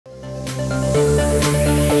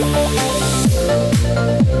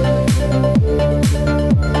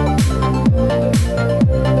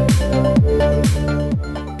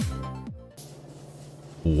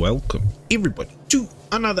everybody to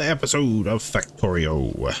another episode of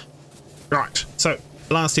Factorio. Right, so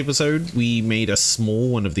last episode we made a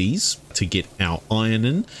small one of these to get our iron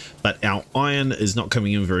in, but our iron is not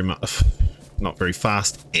coming in very much, not very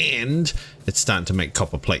fast, and it's starting to make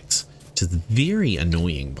copper plates, which is very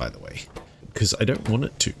annoying, by the way, because I don't want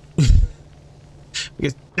it to.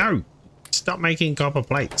 Because, no, stop making copper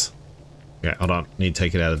plates. Okay, hold on, need to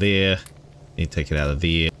take it out of there, need to take it out of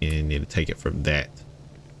there, and need to take it from that.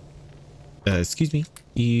 Excuse me,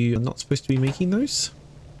 you are not supposed to be making those?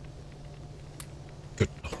 Good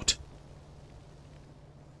lord.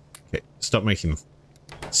 Okay, stop making them.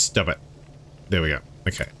 Stop it. There we go.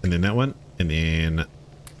 Okay, and then that one, and then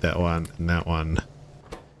that one, and that one.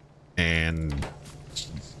 And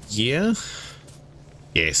yeah.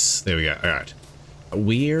 Yes, there we go. All right.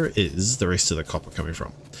 Where is the rest of the copper coming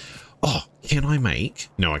from? Oh, can I make?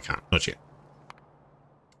 No, I can't. Not yet.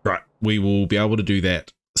 Right, we will be able to do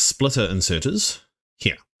that. Splitter inserters.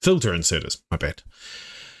 Here, filter inserters. My bad.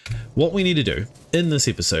 What we need to do in this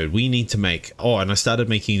episode, we need to make, oh, and I started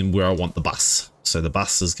making them where I want the bus. So the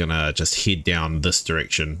bus is going to just head down this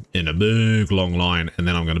direction in a big long line, and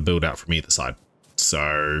then I'm going to build out from either side.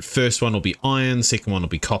 So first one will be iron, second one will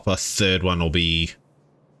be copper, third one will be,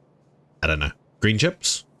 I don't know, green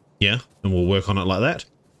chips. Yeah, and we'll work on it like that.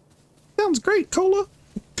 Sounds great, Cola.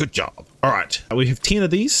 Good job. All right, we have 10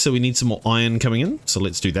 of these, so we need some more iron coming in. So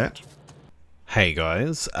let's do that. Hey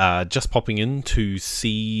guys, just popping in to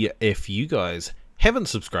see if you guys haven't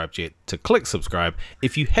subscribed yet, to click subscribe.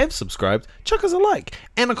 If you have subscribed, chuck us a like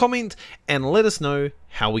and a comment and let us know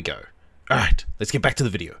how we go. All right, let's get back to the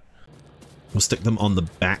video. We'll stick them on the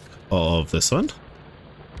back of this one.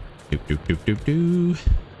 Doop, doop, doop, doop, doop.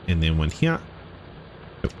 And then one here.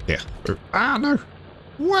 Oh, there. Oh, ah, no.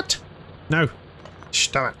 What? No.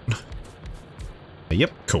 Stop it.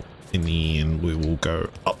 Yep, cool. And then we will go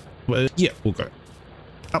up. Yeah, we'll go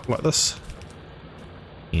up like this.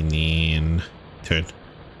 And then turn.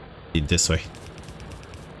 Then this way.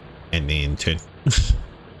 And then turn.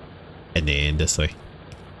 And then this way.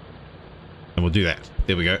 And we'll do that.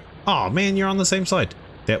 There we go. Oh man, you're on the same side.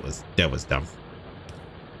 That was dumb.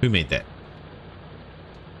 Who made that?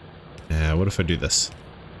 What if I do this?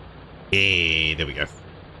 Hey, there we go.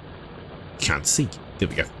 Can't see. There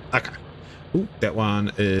we go. Okay. Ooh, that one's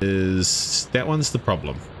the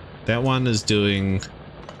problem. That one is doing,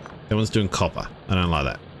 copper. I don't like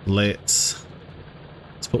that. Let's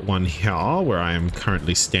put one here where I am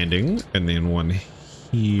currently standing, and then one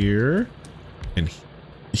here and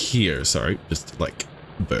here. Sorry, just like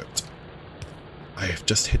burped. I have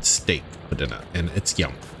just had steak for dinner and it's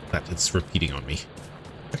yum. That it's repeating on me.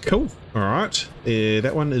 Cool. All right.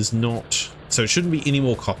 That one is not, so it shouldn't be any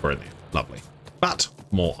more copper in there. Lovely. But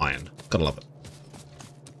more iron. Gotta love it.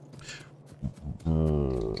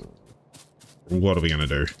 What are we going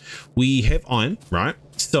to do? We have iron, right?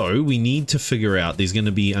 So we need to figure out, there's going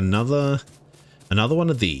to be another one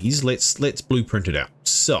of these. Let's blueprint it out.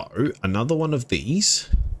 So another one of these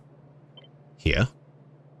here.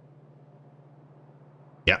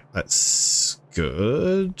 Yeah, that's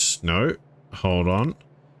good. No, hold on.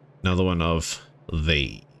 Another one of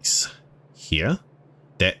these here.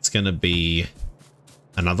 That's going to be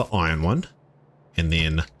another iron one, and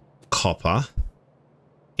then copper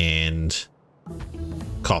and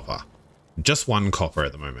copper. Just one copper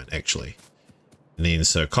at the moment, actually. And then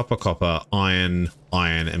so copper, iron,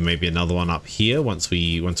 and maybe another one up here once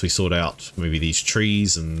we sort out maybe these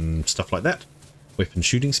trees and stuff like that. Weapon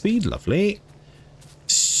shooting speed, lovely.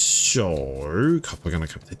 So copper gonna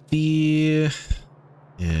come to there.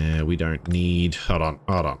 Yeah, we don't need, hold on.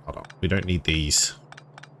 We don't need these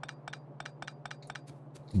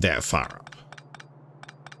that far up.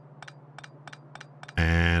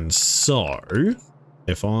 And so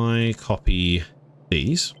if I copy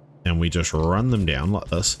these and we just run them down like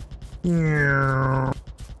this,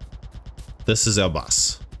 this is our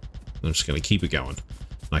bus. I'm just going to keep it going.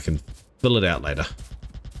 I can fill it out later.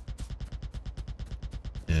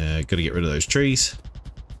 Got to get rid of those trees.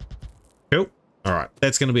 Cool. All right,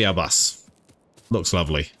 that's going to be our bus. Looks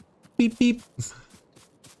lovely. Beep, beep.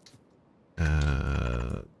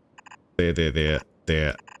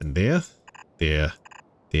 There, and there. There.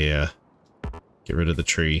 Get rid of the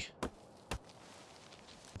tree.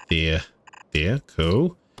 There.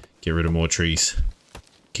 Cool. Get rid of more trees.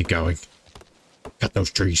 Keep going. Cut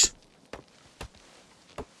those trees.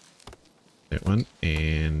 That one,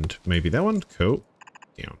 and maybe that one. Cool.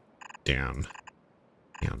 Down.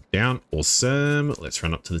 Awesome. Let's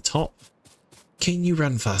run up to the top. Can you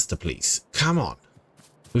run faster, please? Come on.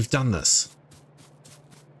 We've done this.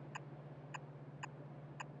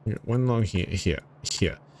 One long here.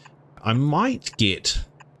 I might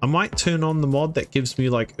turn on the mod that gives me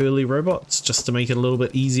like early robots just to make it a little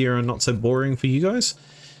bit easier and not so boring for you guys.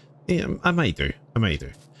 Yeah, I may do.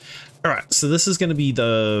 All right, so this is going to be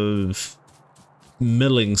the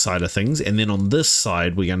milling side of things, and then on this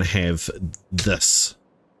side we're going to have this.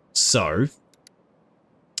 So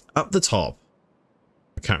up the top,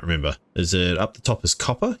 I can't remember, is it up the top is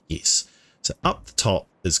copper? Yes. So up the top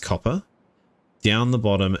is copper, down the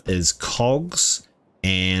bottom is cogs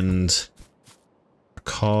and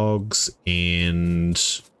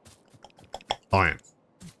iron.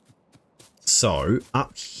 So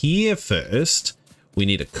up here first we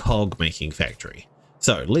need a cog making factory.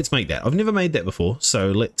 So let's make that. I've never made that before, so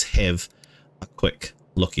let's have a quick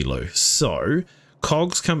looky-loo. So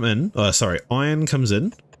cogs come in, iron comes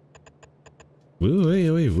in.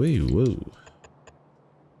 Woo.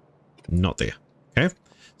 Not there. Okay,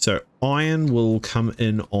 so iron will come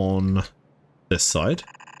in on this side.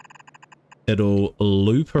 It'll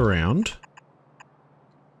loop around,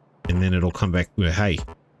 and then it'll come back with hey,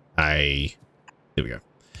 there we go.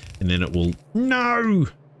 And then it will, no,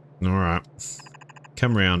 all right,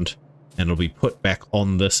 come around, and it'll be put back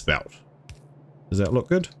on this belt. Does that look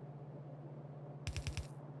good?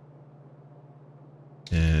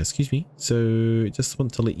 Excuse me. So just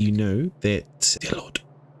want to let you know that, dear Lord,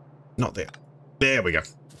 not there. There we go.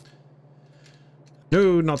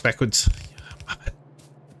 No, not backwards.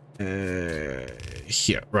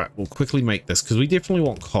 Here, right, we'll quickly make this because we definitely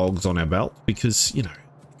want cogs on our belt because, you know,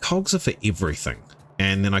 cogs are for everything.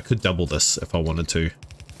 And then I could double this if I wanted to,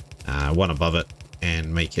 one above it,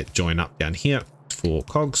 and make it join up down here for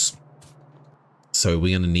cogs. So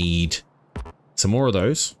we're going to need some more of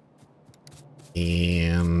those,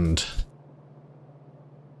 and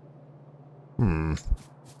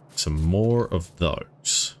some more of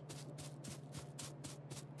those.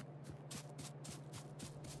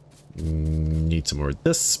 Need some more of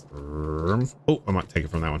this. Oh, I might take it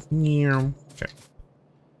from that one. Okay.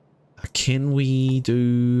 Can we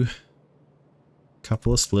do a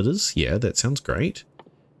couple of splitters? Yeah, that sounds great.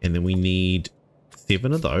 And then we need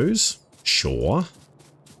 7 of those. Sure.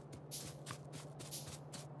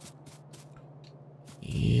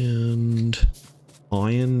 And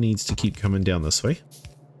iron needs to keep coming down this way.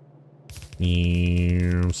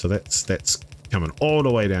 So that's coming all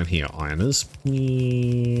the way down here. Iron is.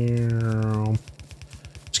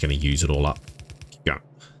 Just going to use it all up. Keep going.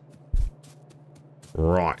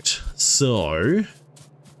 Right. So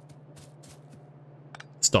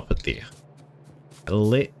stop it there.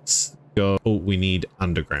 Let's go. Oh, we need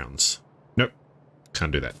undergrounds. Nope.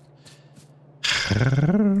 Can't do that.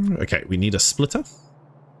 Okay, we need a splitter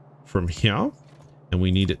from here, and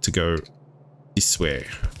we need it to go this way.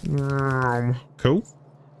 Cool.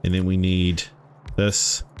 And then we need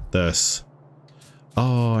this.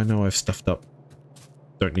 Oh, I know I've stuffed up.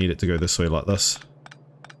 Don't need it to go this way like this,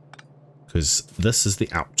 because this is the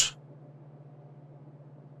out.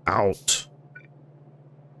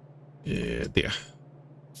 Yeah, there.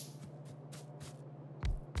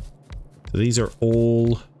 So these are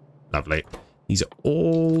all lovely. These are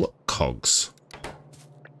all cogs.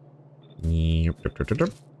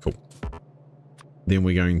 Cool. Then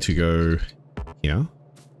we're going to go here.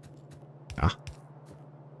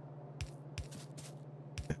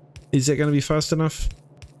 Is that going to be fast enough?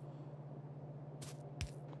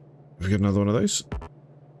 Have we got another one of those?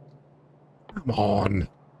 Come on.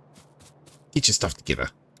 Get your stuff together.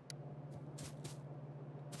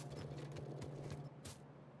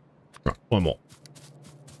 Right, one more.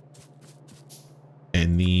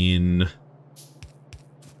 And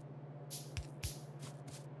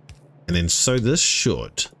then so this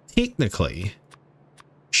should technically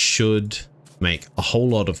make a whole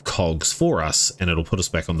lot of cogs for us, and it'll put us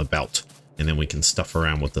back on the belt, and then we can stuff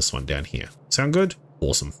around with this one down here. Sound good?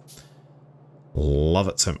 Awesome. Love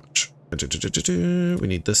it so much. We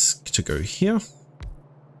need this to go here.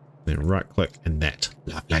 Then right click and that.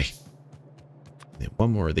 Lovely. And then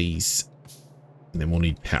one more of these, and then we'll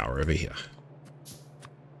need power over here.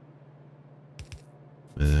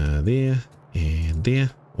 There and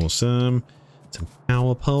there. Awesome. Some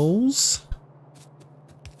power poles.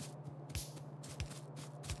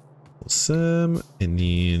 Awesome. And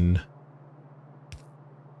then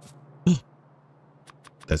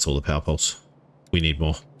that's all the power poles. We need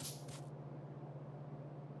more.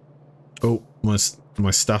 Oh, my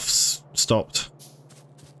stuff's stopped,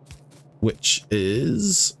 which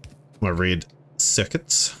is my red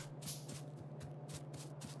circuits.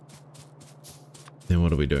 Then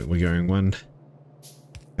what are we doing? We're going one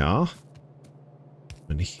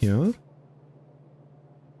here,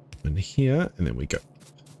 one here, and then we go.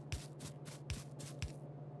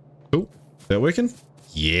 Oh, that working?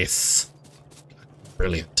 Yes.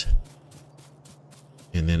 Brilliant.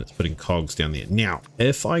 And then it's putting cogs down there. Now,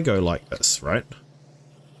 if I go like this, right?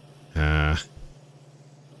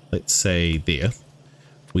 Let's say there.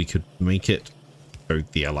 We could make it go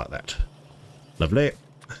there like that. Lovely.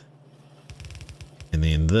 And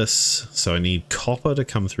then this. So I need copper to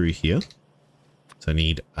come through here. So I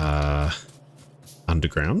need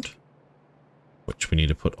underground, which we need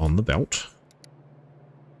to put on the belt.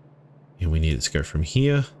 And we need it to go from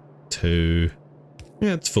here to,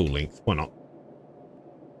 yeah, it's full length. Why not?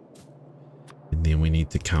 And then we need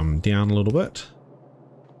to come down a little bit.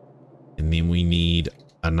 And then we need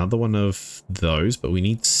another one of those, but we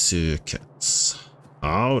need circuits.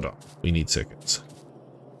 Hold on. We need circuits.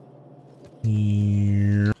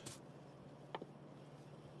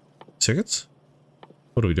 Circuits?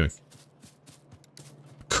 What are we doing?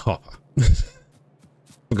 Copper.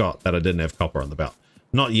 Forgot that I didn't have copper on the belt.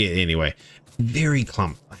 Not yet, anyway. Very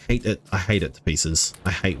clumped. I hate it. I hate it to pieces.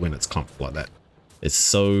 I hate when it's clumped like that. It's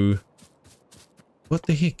so... What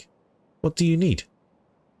the heck? What do you need?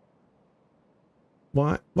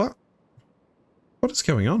 Why? What? What is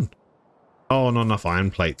going on? Oh, not enough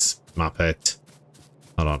iron plates. Muppet.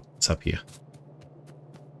 Hold on. It's up here.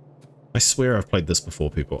 I swear I've played this before,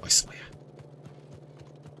 people. I swear.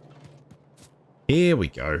 Here we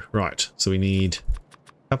go. Right. So we need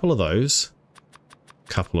a couple of those.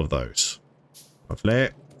 A couple of those. Lovely.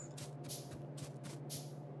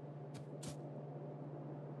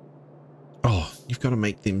 Oh, you've got to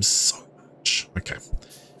make them so much. Okay.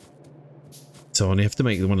 So I have to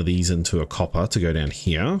make one of these into a copper to go down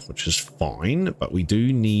here, which is fine, but we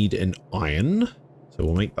do need an iron. So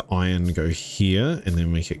we'll make the iron go here and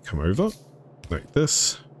then make it come over like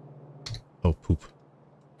this. Oh, poop.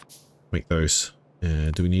 Make those.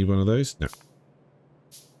 Do we need one of those? No.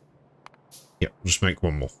 Yep, we'll just make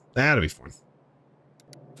one more. That'll be fine.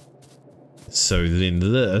 So then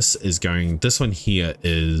this is going, this one here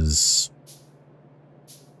is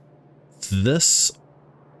this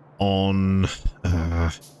on,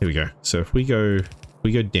 here we go. So if we go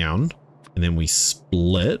down and then we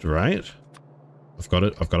split, right? I've got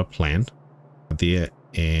a plan there.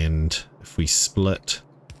 And if we split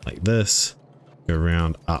like this, go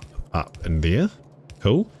around, up, and there.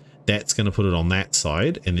 Cool. That's going to put it on that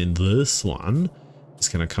side. And then this one is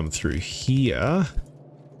going to come through here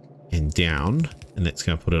and down. And that's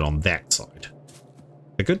going to put it on that side.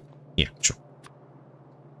 Is that good? Yeah, sure.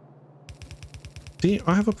 See,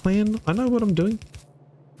 I have a plan. I know what I'm doing.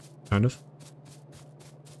 Kind of.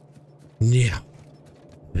 Now,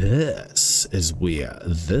 this is where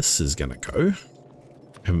this is going to go.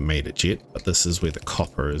 I haven't made it yet, but this is where the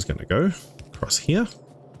copper is going to go. Across here.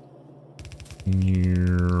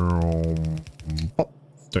 Pop.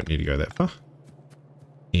 Don't need to go that far.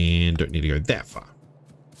 And don't need to go that far.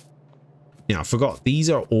 Now, I forgot.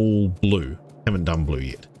 These are all blue. Haven't done blue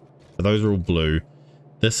yet. But those are all blue.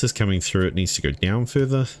 This is coming through. It needs to go down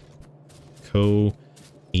further. Cool.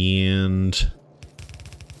 And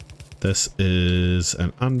this is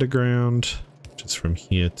an underground, which is from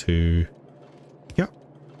here to... Yeah.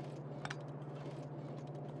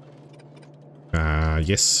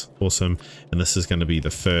 Yes. Awesome. And this is going to be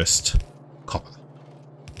the first copper.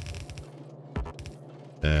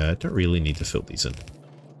 Don't really need to fill these in.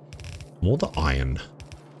 More the iron.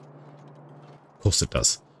 Of course it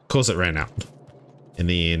does. Of course it ran out. And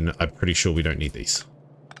then I'm pretty sure we don't need these.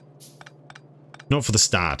 Not for the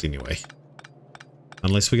start, anyway.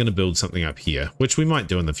 Unless we're going to build something up here, which we might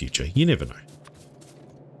do in the future. You never know.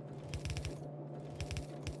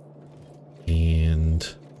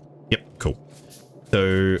 And... Yep, cool.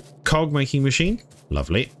 So, cog making machine.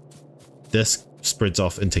 Lovely. This spreads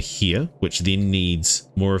off into here, which then needs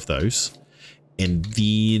more of those. And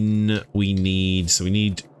then we need... So we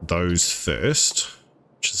need those first,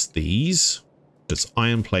 which is these. It's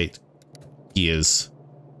iron plate gears.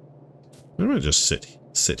 Why don't I just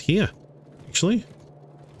sit here, actually?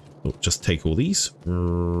 We'll just take all these.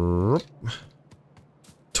 12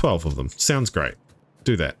 of them. Sounds great.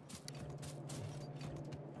 Do that.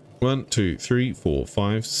 1, 2, 3, 4,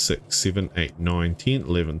 5, 6, 7, 8, 9, 10,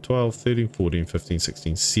 11, 12, 13, 14, 15,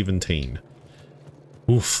 16, 17.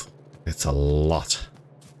 Oof. That's a lot.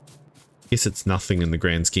 Guess it's nothing in the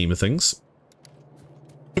grand scheme of things.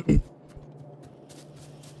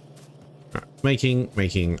 Right,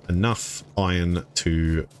 making enough iron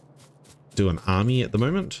to do an army at the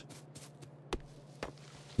moment.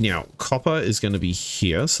 Now, copper is going to be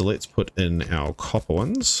here, so let's put in our copper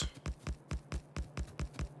ones.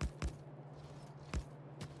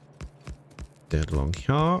 Dead along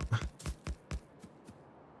here.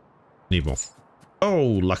 Need more.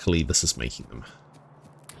 Oh, luckily this is making them.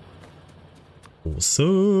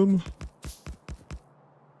 Awesome.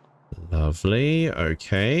 Lovely.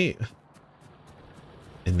 Okay.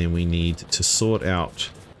 And then we need to sort out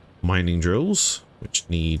mining drills, which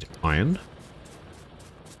need iron.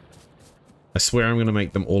 I swear I'm going to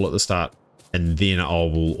make them all at the start, and then I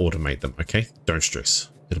will automate them, okay? Don't stress.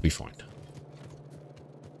 It'll be fine.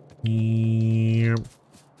 Yeah.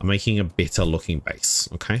 I'm making a better looking base,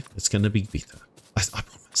 okay? It's going to be better. I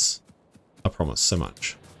promise. I promise so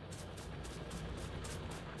much.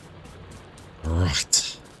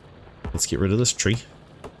 Right. Let's get rid of this tree.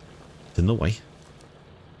 It's in the way.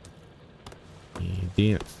 And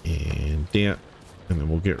there, and there. And then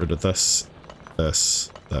we'll get rid of this,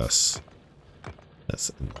 this, this,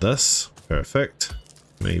 this, and this. Perfect.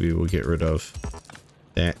 Maybe we'll get rid of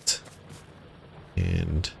that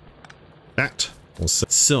and that. Also.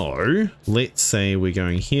 So, let's say we're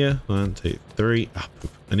going here. 1, 2, 3. Oh,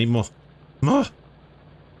 poop. I need more. More!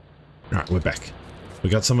 Alright, we're back. We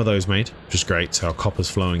got some of those made, which is great. So our copper's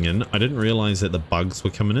flowing in. I didn't realize that the bugs were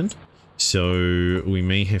coming in. So we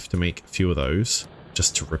may have to make a few of those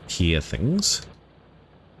just to repair things.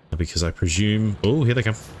 Because I presume... Oh, here they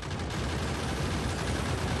come.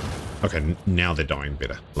 Okay, now they're dying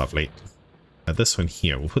better. Lovely. This one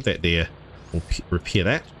here, we'll put that there. We'll repair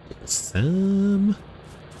that. Awesome.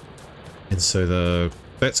 And so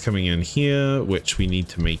that's coming in here, which we need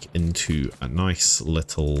to make into a nice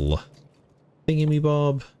little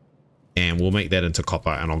thingy-me-bob. And we'll make that into copper,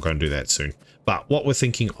 and I'll go and do that soon. But what we're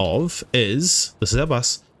thinking of is, this is our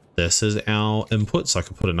bus. This is our input. So I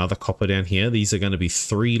can put another copper down here. These are going to be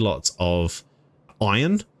 3 lots of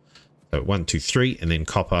iron. So 1, 2, 3, and then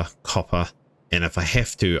copper, copper. And if I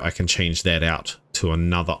have to, I can change that out to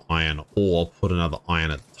another iron or put another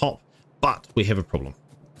iron at the top. But we have a problem.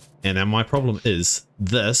 And then my problem is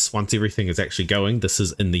this, once everything is actually going, this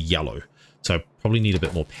is in the yellow. So I probably need a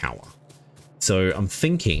bit more power. So I'm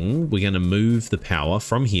thinking we're going to move the power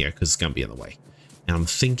from here because it's going to be in the way. And I'm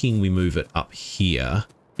thinking we move it up here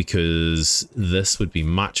because this would be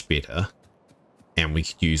much better. And we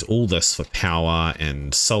could use all this for power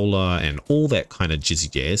and solar and all that kind of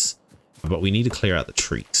jizzy jazz. But we need to clear out the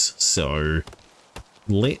trees. So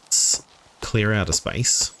let's clear out a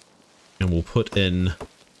space and we'll put in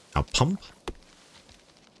our pump.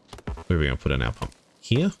 Where are we going to put in our pump?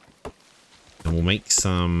 Here. And we'll make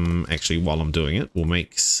some, actually while I'm doing it, we'll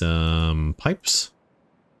make some pipes.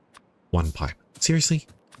 1 pipe. Seriously?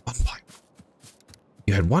 1 pipe.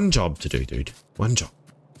 You had 1 job to do, dude. 1 job.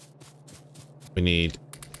 We need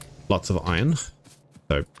lots of iron.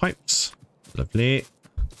 So pipes. Lovely.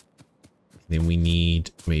 Then we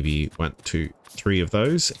need maybe 1, 2, 3 of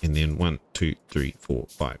those. And then 1, 2, 3, 4,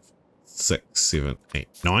 5, 6, 7, 8,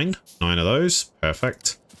 9. 9 of those.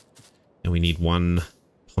 Perfect. And we need 1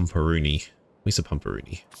 pumperoonie. Where's a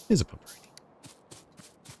pumperoonie? There's a pumperoonie.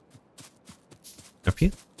 Up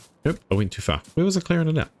here? Nope, I went too far. Where was I clearing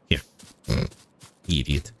it out? Here.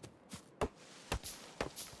 Idiot.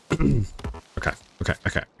 Okay,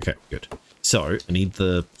 good. So, I need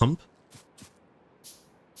the pump.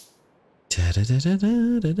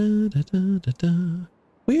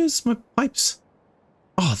 Where's my pipes?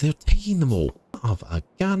 Oh, they're taking them all. Of a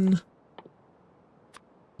gun.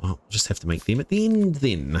 Well, we'll just have to make them at the end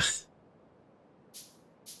then.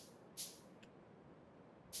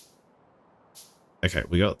 Okay,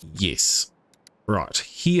 we got, yes. Right,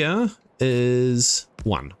 here is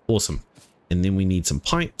 1. Awesome. And then we need some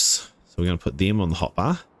pipes. So we're going to put them on the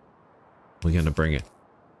hotbar. We're going to bring it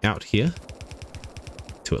out here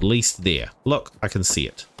to at least there. Look, I can see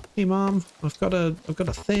it. Hey, Mom, I've got a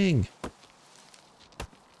thing.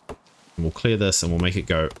 And we'll clear this and we'll make it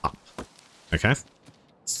go up. Okay.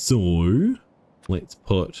 So let's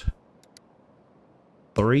put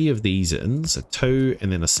 3 of these in. So 2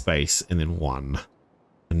 and then a space and then 1.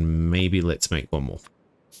 And maybe let's make 1 more.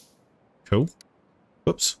 Cool.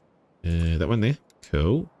 Whoops. That one there.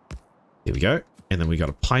 Cool. There we go. And then we got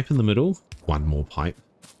a pipe in the middle. 1 more pipe.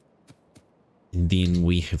 And then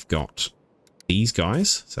we have got these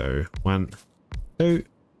guys. So 1, 2,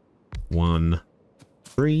 1,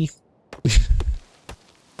 3.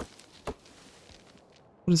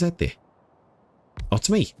 What is that there? Oh, it's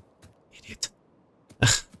me. Idiot.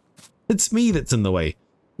 It's me that's in the way.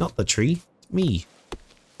 Not the tree. It's me.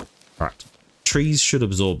 Right. Trees should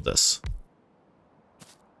absorb this.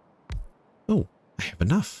 Oh, I have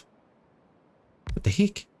enough. What the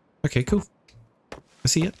heck? Okay, cool. I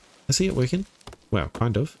see it. I see it working. Well,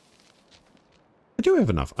 kind of. I do have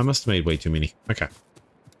enough. I must have made way too many. Okay.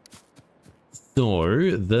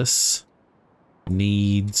 So, this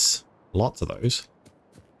needs lots of those.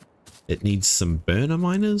 It needs some burner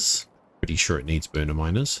miners. Pretty sure it needs burner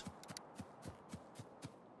miners.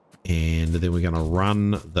 And then we're going to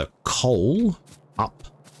run the coal up.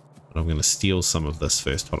 But I'm going to steal some of this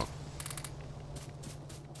first. Hold on.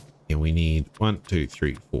 And we need 1, 2,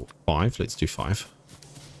 3, 4, 5. Let's do 5.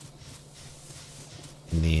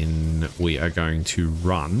 And then we are going to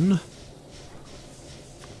run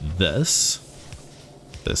this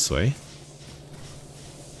way.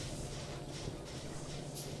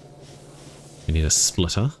 We need a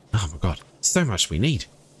splitter. Oh my god, so much we need.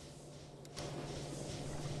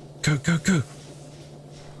 Go, go, go.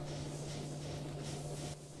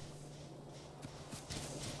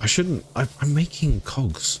 I shouldn't. I'm making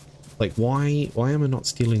cogs. Like, why am I not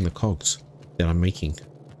stealing the cogs that I'm making?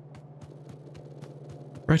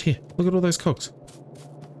 Right here. Look at all those cogs.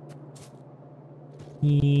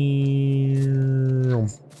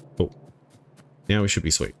 Oh. Now we should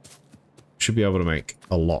be sweet. Should be able to make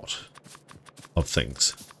a lot of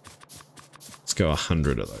things. Let's go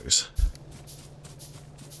 100 of those.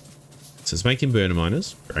 So it's making burner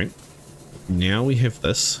miners. Great. Now we have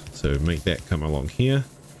this. So make that come along here.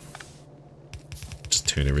 Just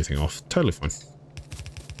turn everything off. Totally fine.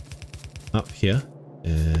 Up here.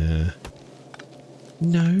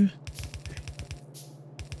 No.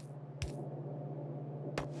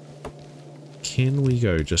 Can we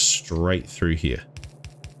go just straight through here?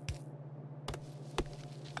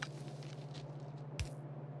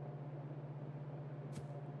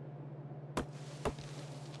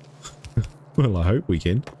 Well, I hope we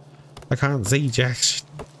can. I can't see jack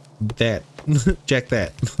that. Jack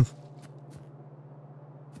that.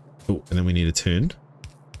 Oh, and then we need a turn.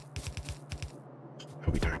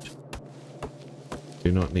 Oh, we don't.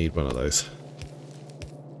 Do not need one of those.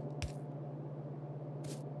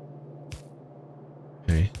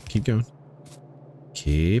 Okay, keep going.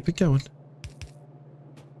 Keep it going.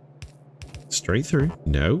 Straight through.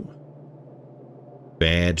 No.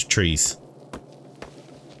 Bad trees.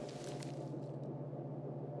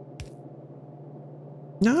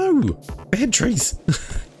 No! Bad trees!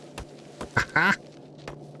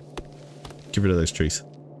 Get rid of those trees.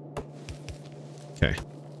 Okay.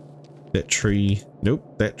 That tree...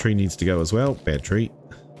 Nope, that tree needs to go as well. Bad tree.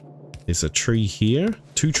 There's a tree here.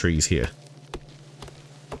 2 trees here.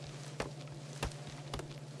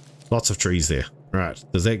 Lots of trees there. Right,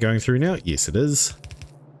 is that going through now? Yes, it is.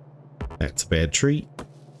 That's a bad tree.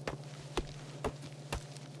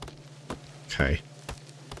 Okay.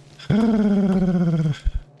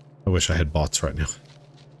 I wish I had bots right now.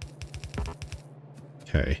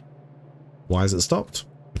 Okay. Why is it stopped?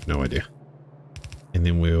 I have no idea. And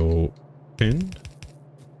then we'll turn.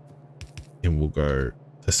 And we'll go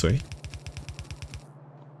this way.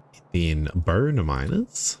 Then burner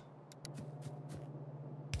miners.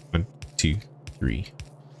 1, 2, 3.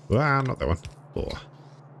 Ah, not that one. 4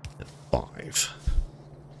 and 5.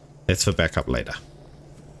 That's for backup later.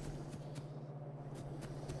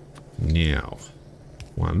 Now,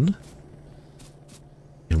 1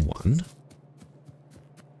 and 1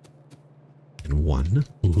 and 1.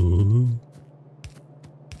 Ooh.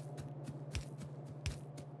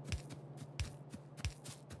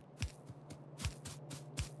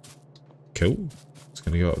 Cool. It's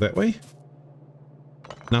going to go up that way.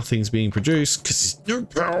 Nothing's being produced because there's no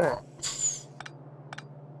power.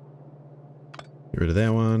 Get rid of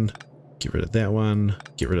that one. Get rid of that one.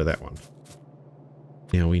 Get rid of that one.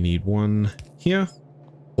 Now we need one here.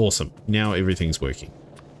 Awesome. Now everything's working.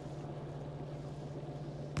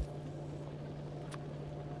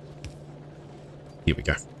 Here we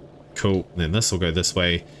go. Cool. And then this will go this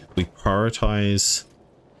way. We prioritize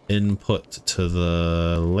input to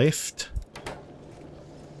the left.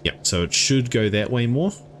 Yep. So it should go that way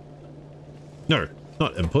more. No,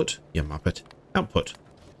 not input. You muppet. Output.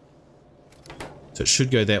 So it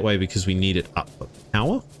should go that way because we need it up for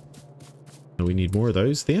power. And we need more of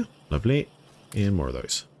those there. Lovely. And more of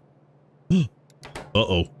those.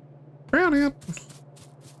 Uh-oh. Brown out.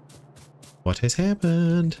 What has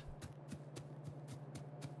happened?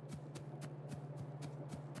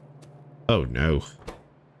 Oh no.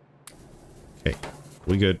 Okay.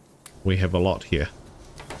 We good. We have a lot here.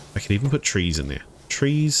 I could even put trees in there.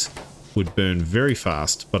 Trees would burn very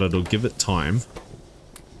fast, but it'll give it time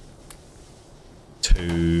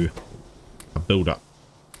to build up.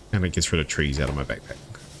 And it gets rid of trees out of my backpack.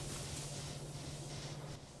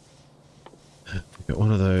 Got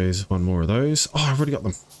one of those, one more of those. Oh, I've already got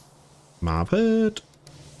them. Marpet.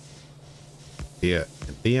 There,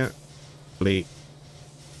 there. Bleak.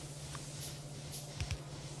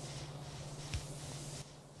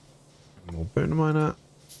 More burner miner.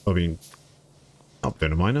 I mean, not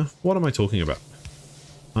burner miner. What am I talking about?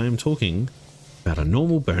 I am talking about a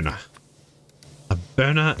normal burner. A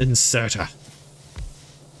burner inserter.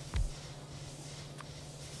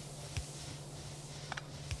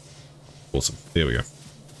 Awesome. There we go.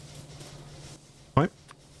 Pipe.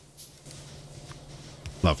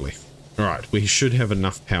 Lovely. All right. We should have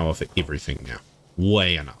enough power for everything now.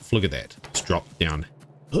 Way enough. Look at that. It's dropped down.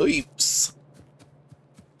 Oops.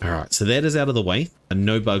 All right. So that is out of the way. And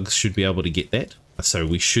no bugs should be able to get that. So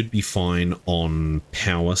we should be fine on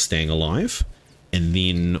power staying alive. And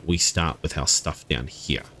then we start with our stuff down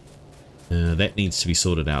here. That needs to be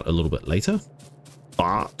sorted out a little bit later.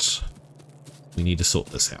 But we need to sort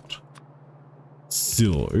this out.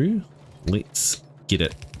 So let's get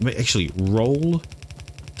it. Actually, roll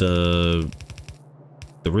the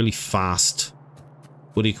really fast.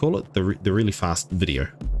 What do you call it? The really fast video.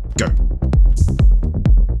 Go.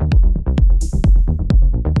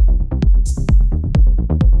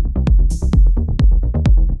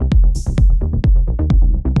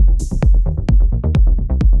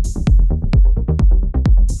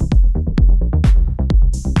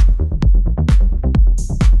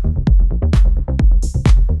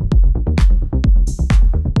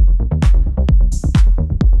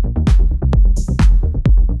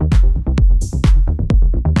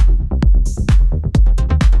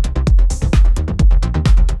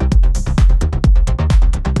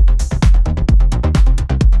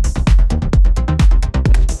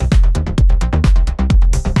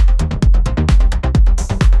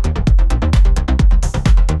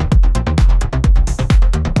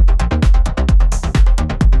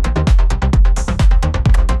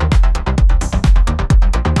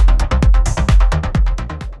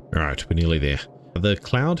 The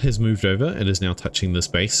cloud has moved over and is now touching this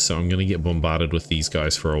base, so I'm going to get bombarded with these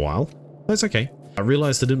guys for a while. That's okay. I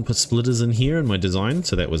realized I didn't put splitters in here in my design,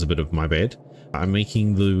 so that was a bit of my bad. I'm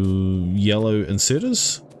making the yellow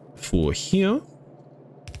inserters for here.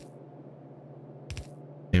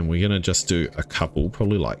 And we're going to just do a couple,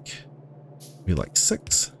 probably like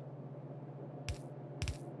 6.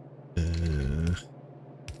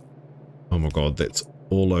 Oh my god, that's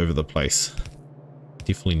all over the place.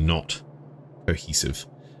 Definitely not cohesive.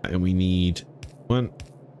 And we need 1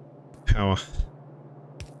 power,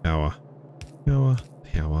 power, power,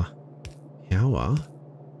 power, power,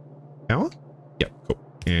 power. Yep,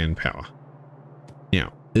 cool. And power.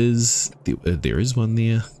 Now, there is one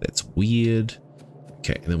there. That's weird.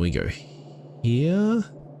 Okay, and then we go here,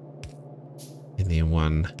 and then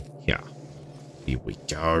one here. Here we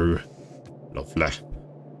go. Lovely.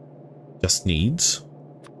 Just needs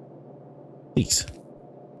these.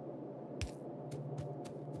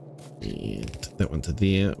 And that one to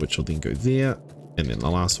there, which will then go there. And then the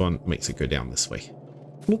last one makes it go down this way.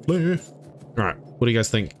 Lovely. Alright, what do you guys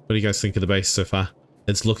think? What do you guys think of the base so far?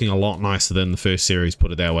 It's looking a lot nicer than the first series,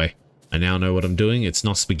 put it that way. I now know what I'm doing. It's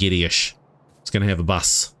not spaghetti-ish. It's going to have a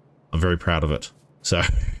bus. I'm very proud of it. So,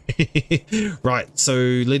 right. So,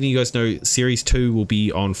 letting you guys know, Series 2 will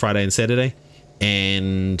be on Friday and Saturday.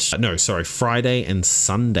 And, no, sorry, Friday and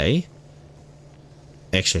Sunday.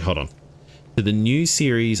 Actually, hold on. So the new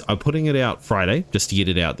series, I'm putting it out Friday just to get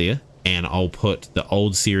it out there, and I'll put the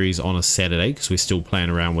old series on a Saturday because we're still playing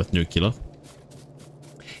around with nuclear.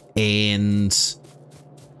 And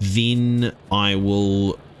then I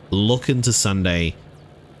will look into Sunday.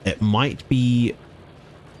 It might be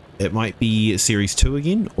series 2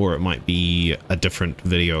 again, or it might be a different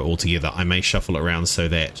video altogether. I may shuffle it around so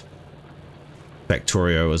that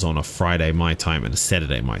Factorio is on a Friday my time and a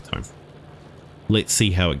Saturday my time. Let's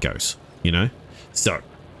see how it goes. You know, so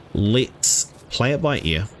let's play it by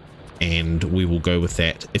ear and we will go with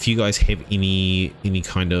that. If you guys have any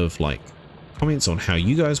kind of like comments on how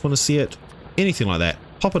you guys want to see it, anything like that,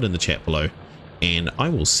 pop it in the chat below and I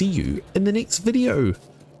will see you in the next video.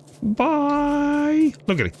 Bye.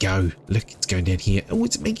 Look at it go. Look, it's going down here. Oh,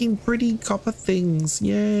 it's making pretty copper things.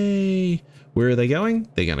 Yay. Where are they going?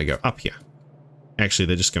 They're going to go up here. Actually,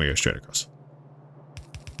 they're just going to go straight across.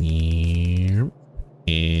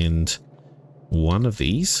 And one of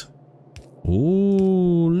these.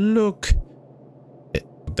 Ooh, look.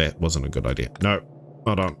 That wasn't a good idea. No,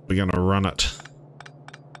 hold on. We're going to run it.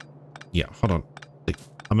 Yeah, hold on.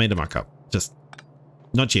 I made a muck up. Just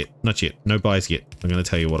not yet. Not yet. No buys yet. I'm going to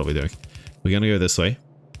tell you what we're doing. We're going to go this way.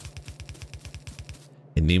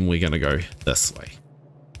 And then we're going to go this way.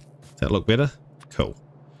 Does that look better? Cool.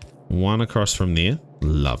 One across from there.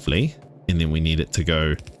 Lovely. And then we need it to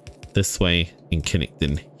go this way and connect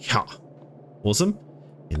in here. Awesome.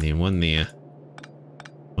 And then one there,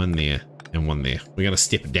 and one there. We're going to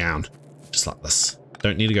step it down just like this.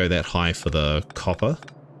 Don't need to go that high for the copper.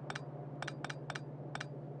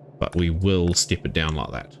 but we will step it down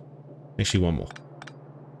like that. Actually, one more.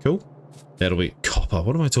 Cool. That'll be copper.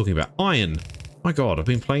 What am I talking about? Iron. My God, I've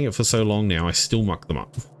been playing it for so long now. I still muck them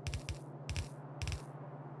up.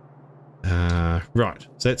 Right,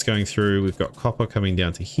 so that's going through. We've got copper coming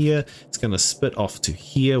down to here. It's going to spit off to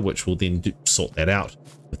here, which will then sort that out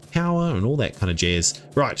with power and all that kind of jazz.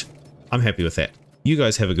 Right, I'm happy with that. You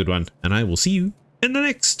guys have a good one, and I will see you in the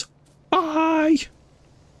next